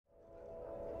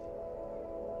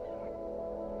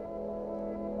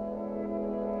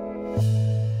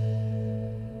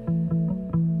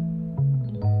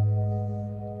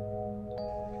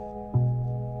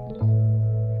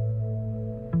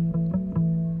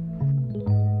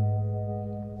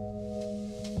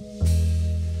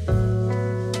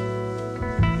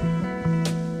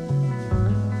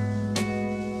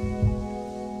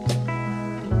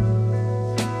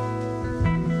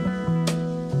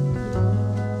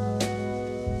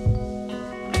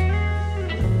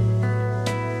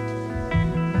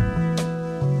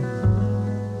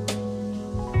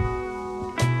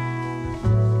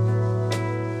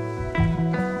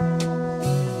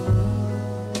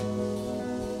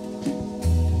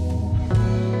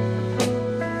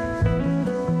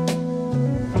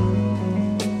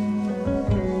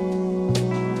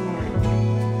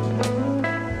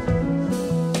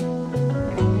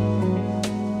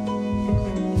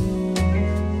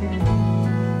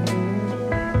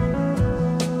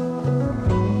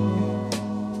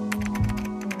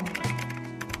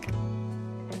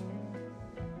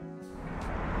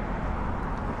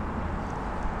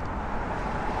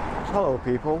Hello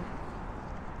people.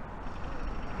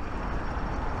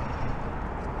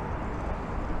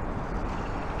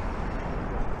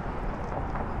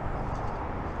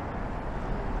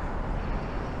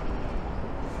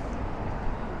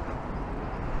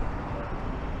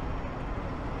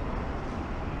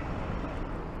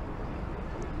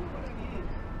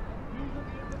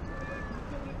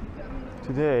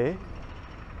 Today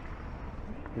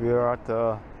we are at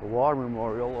the War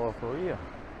Memorial of Korea.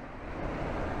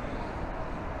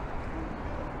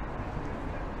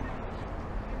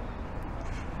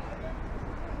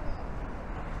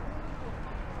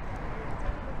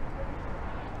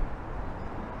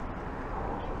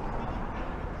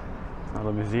 Now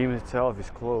the museum itself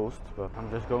is closed, but I'm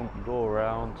just going to go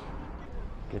around,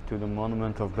 get to the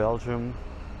Monument of Belgium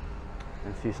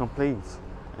and see some planes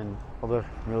and other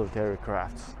military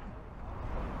crafts.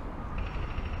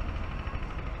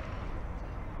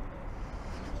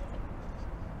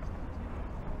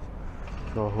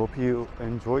 So I hope you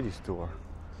enjoy this tour.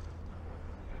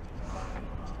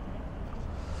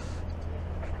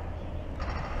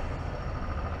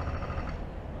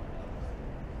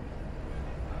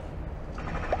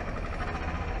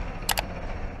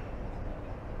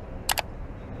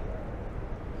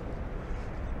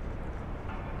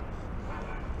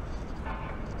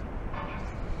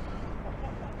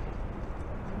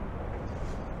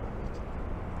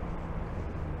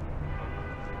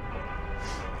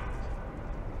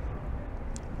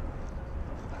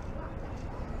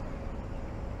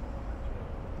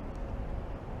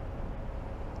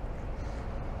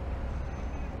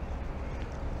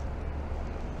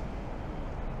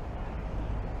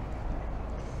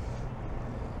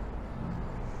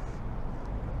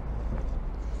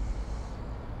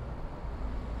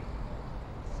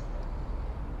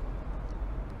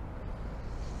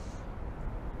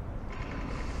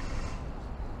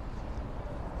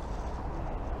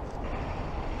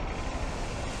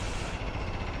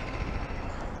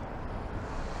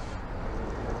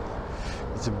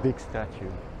 It's a big statue,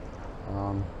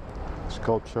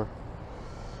 sculpture.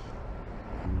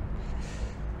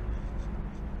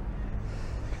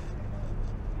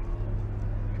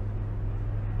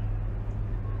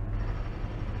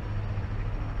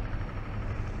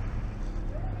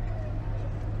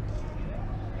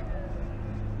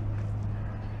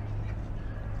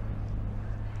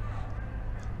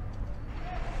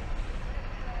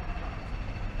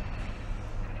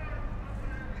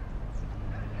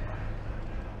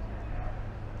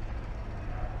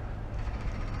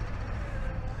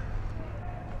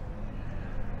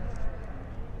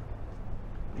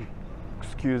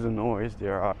 Excuse the noise, they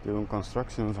are doing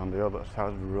constructions on the other side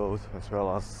of the road as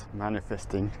well as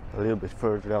manifesting a little bit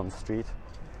further down the street.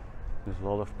 There's a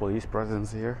lot of police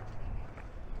presence here.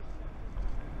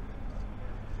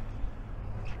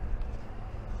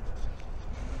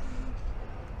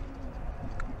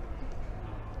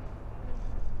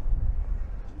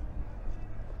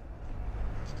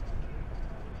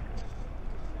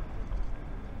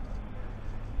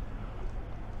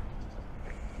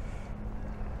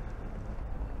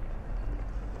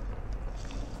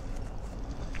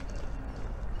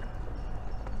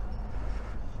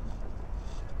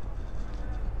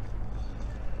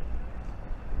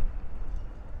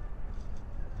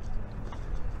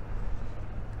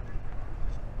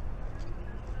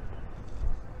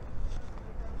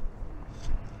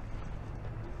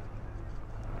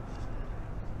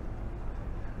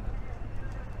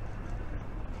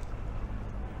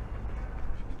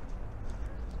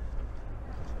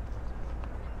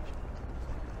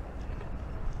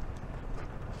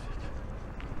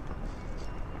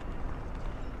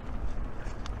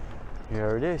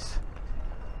 Here it is.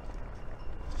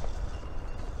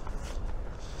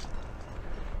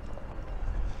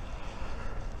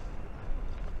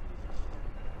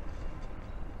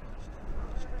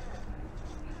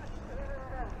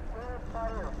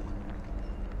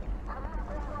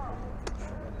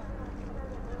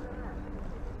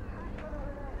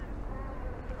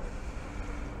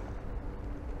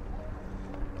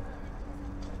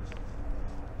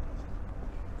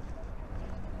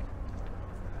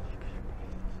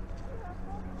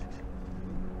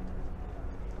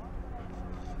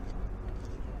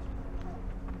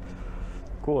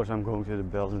 Of course I'm going to the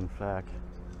Belgian flag.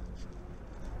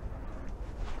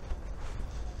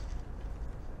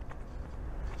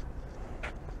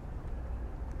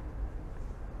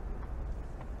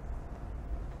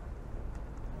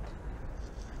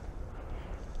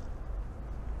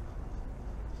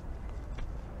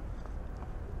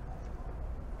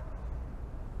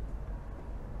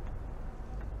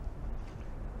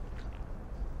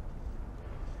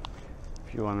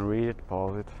 If you want to read it,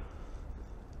 pause it.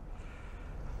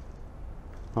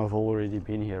 I've already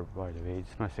been here, by the way.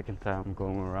 It's my second time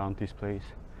going around this place.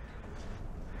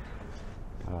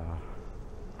 But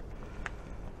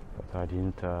I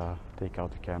didn't take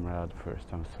out the camera the first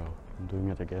time, so I'm doing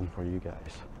it again for you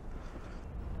guys.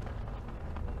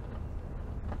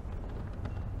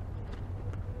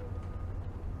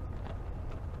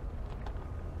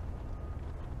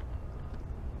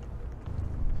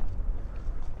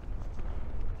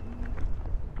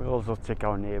 We'll also check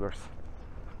our neighbors.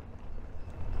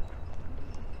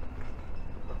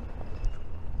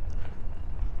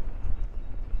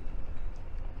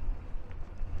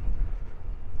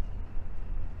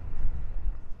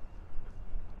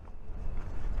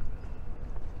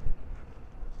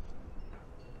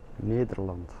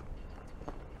 Nederland.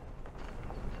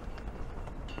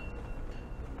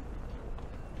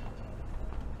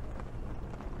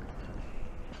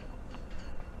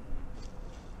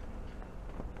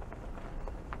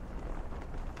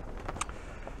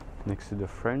 Next to the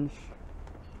French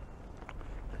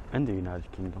and the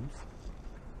United Kingdoms.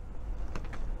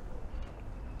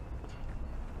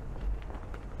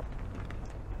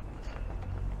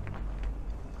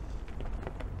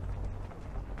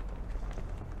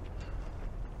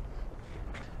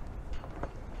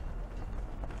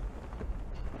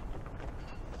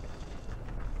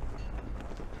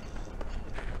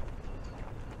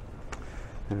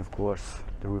 And of course,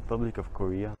 the Republic of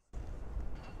Korea.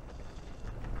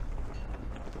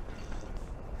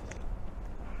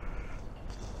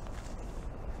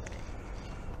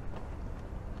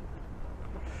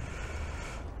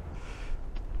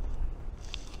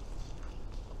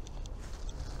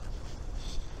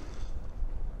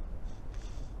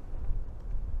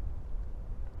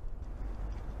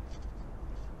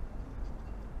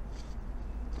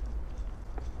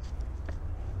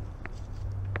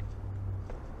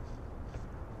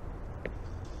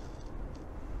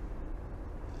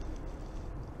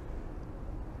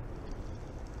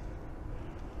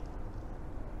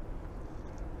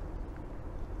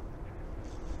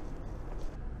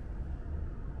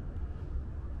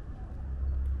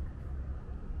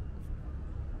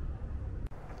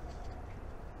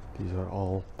 These are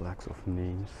all plaques of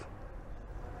names.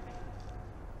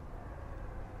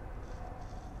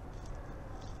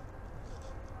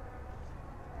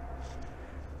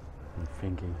 I'm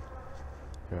thinking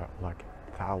there are like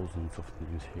thousands of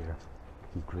names here,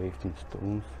 engraved in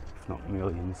stones, if not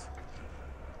millions.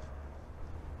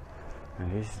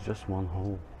 And this is just one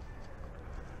hole.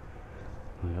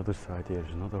 On the other side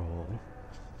there's another hole,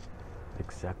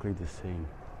 exactly the same.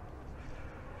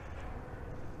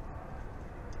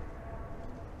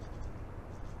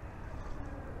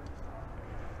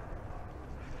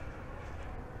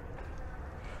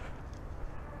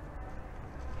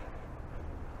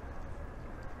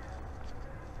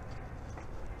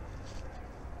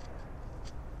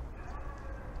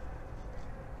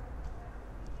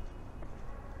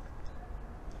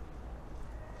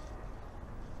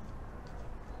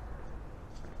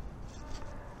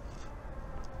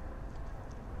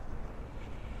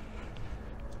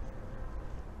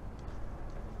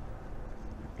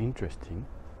 Interesting.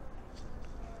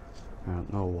 I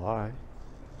don't know why.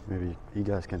 Maybe you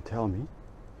guys can tell me.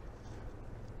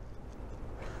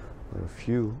 But a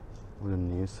few of the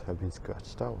names have been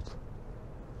scratched out.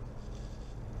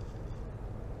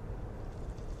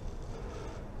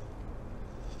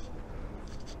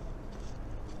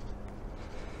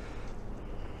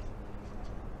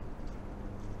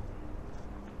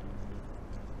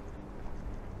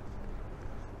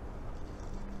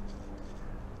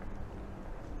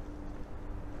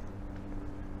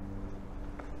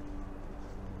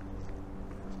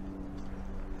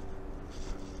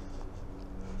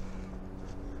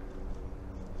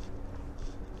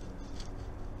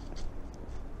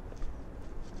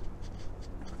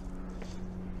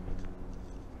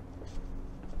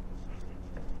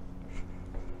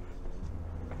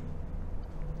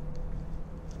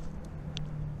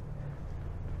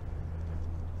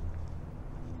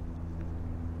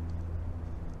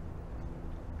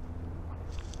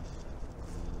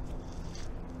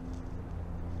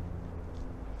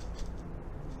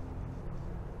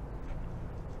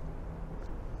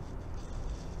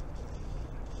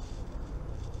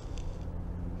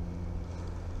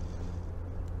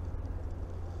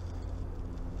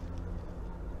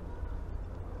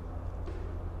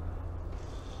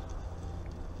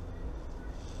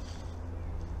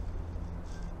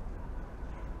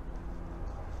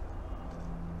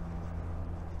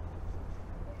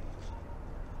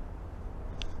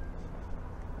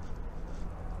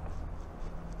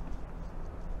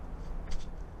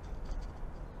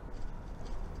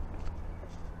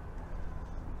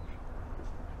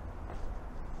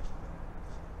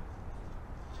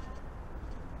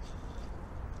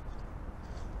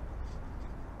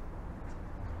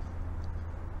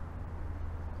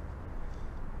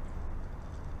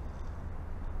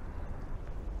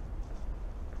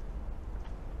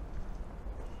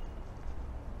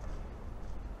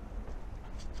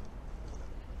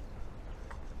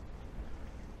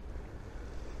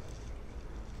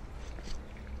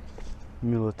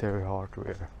 military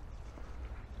hardware.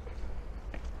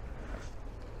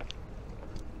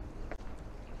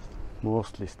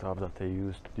 Mostly stuff that they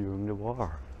used during the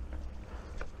war.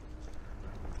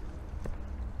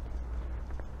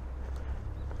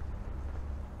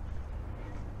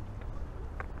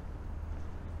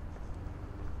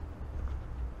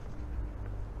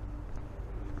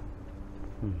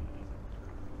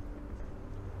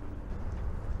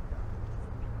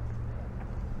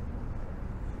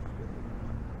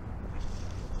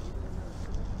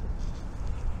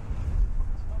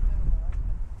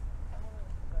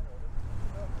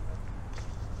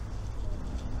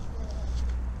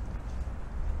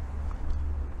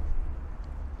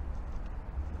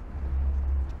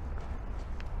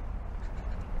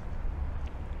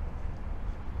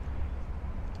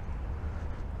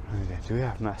 They do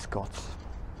have mascots.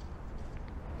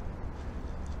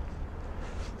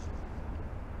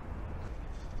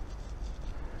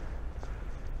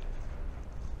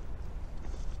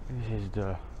 This is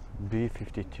the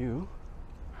B-52.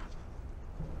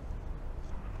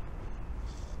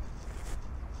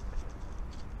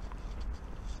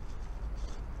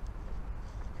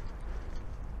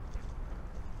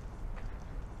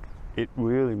 It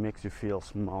really makes you feel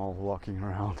small walking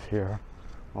around here.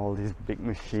 All these big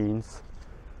machines.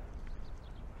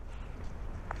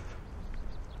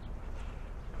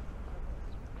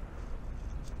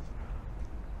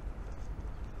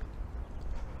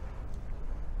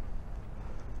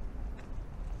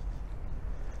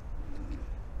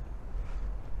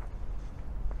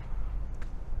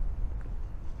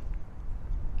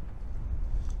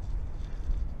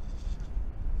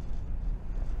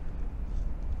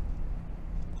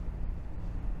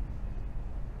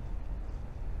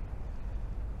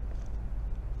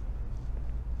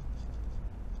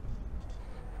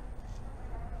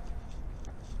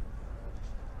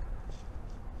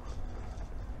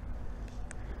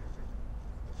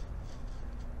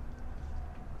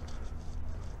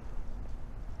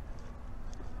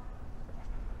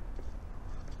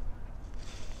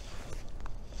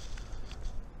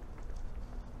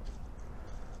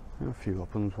 A few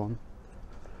open ones.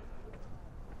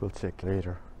 We'll check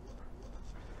later.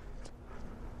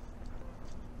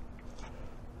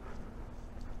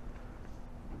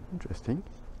 Interesting.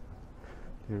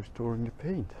 They're restoring the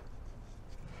paint.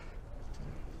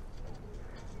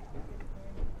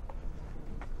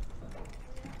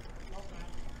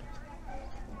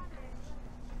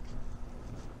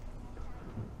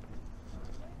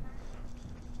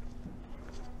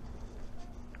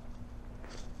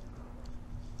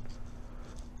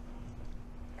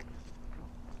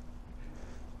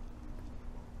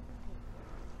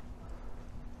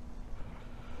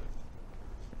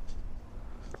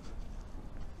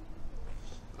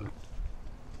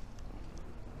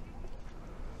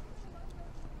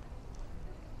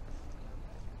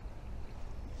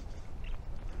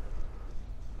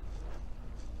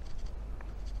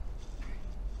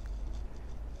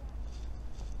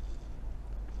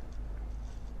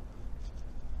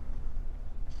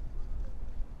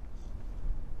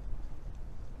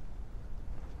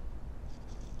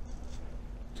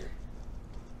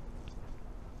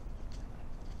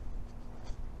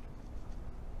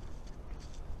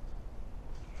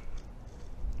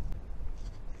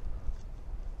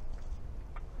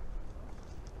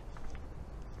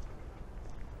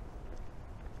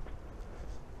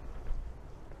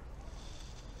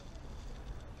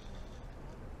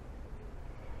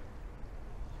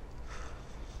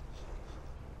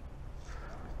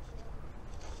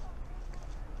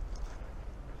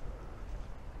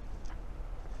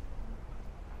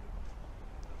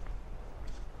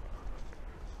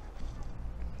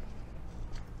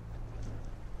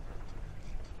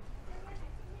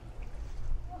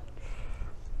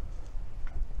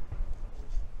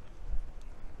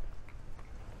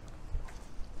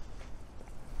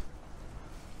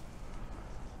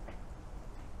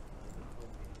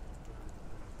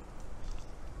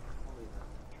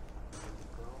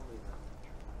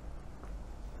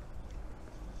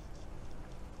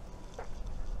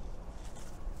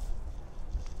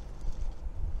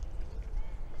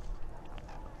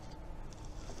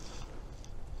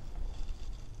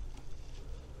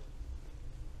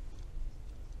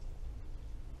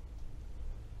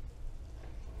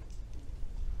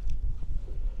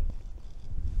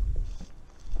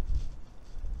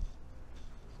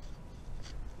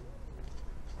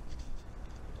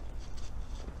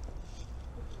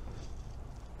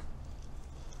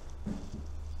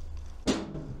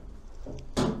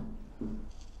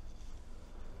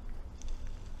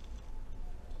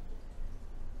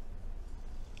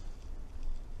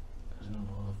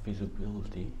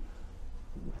 Visibility.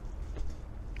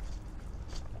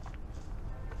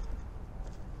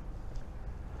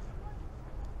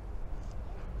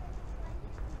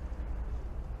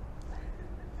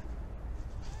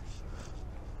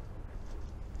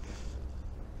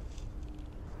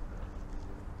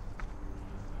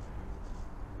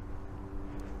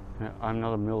 Yeah, I'm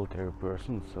not a military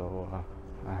person, so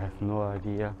I have no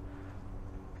idea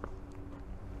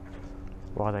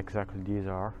what exactly these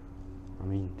are. I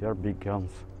mean, they're big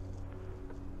guns.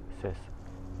 It says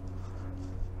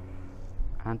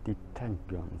anti-tank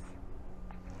guns.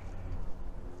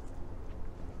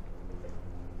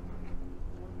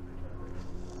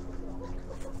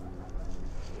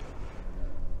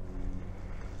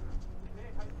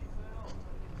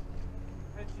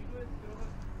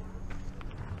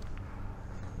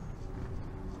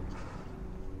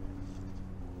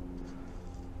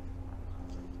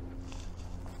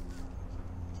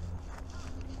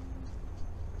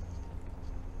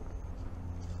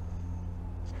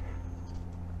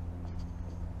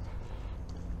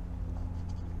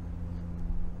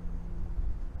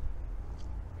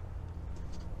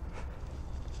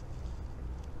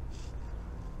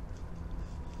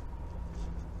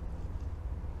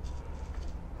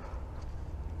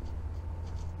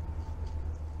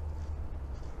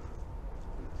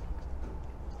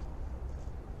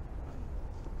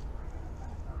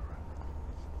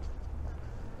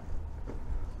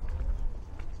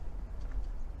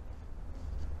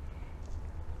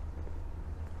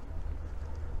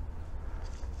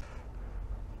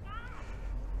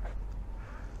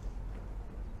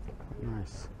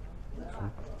 Nice.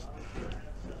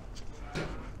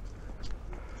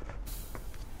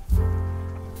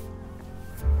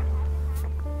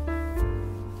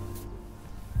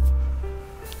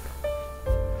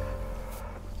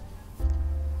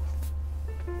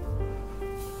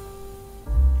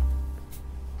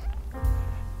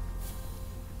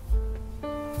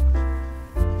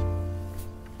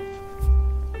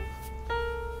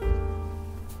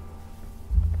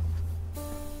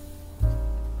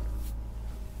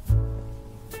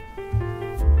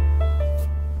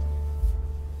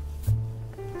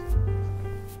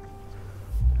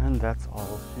 And that's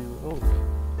all she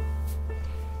wrote.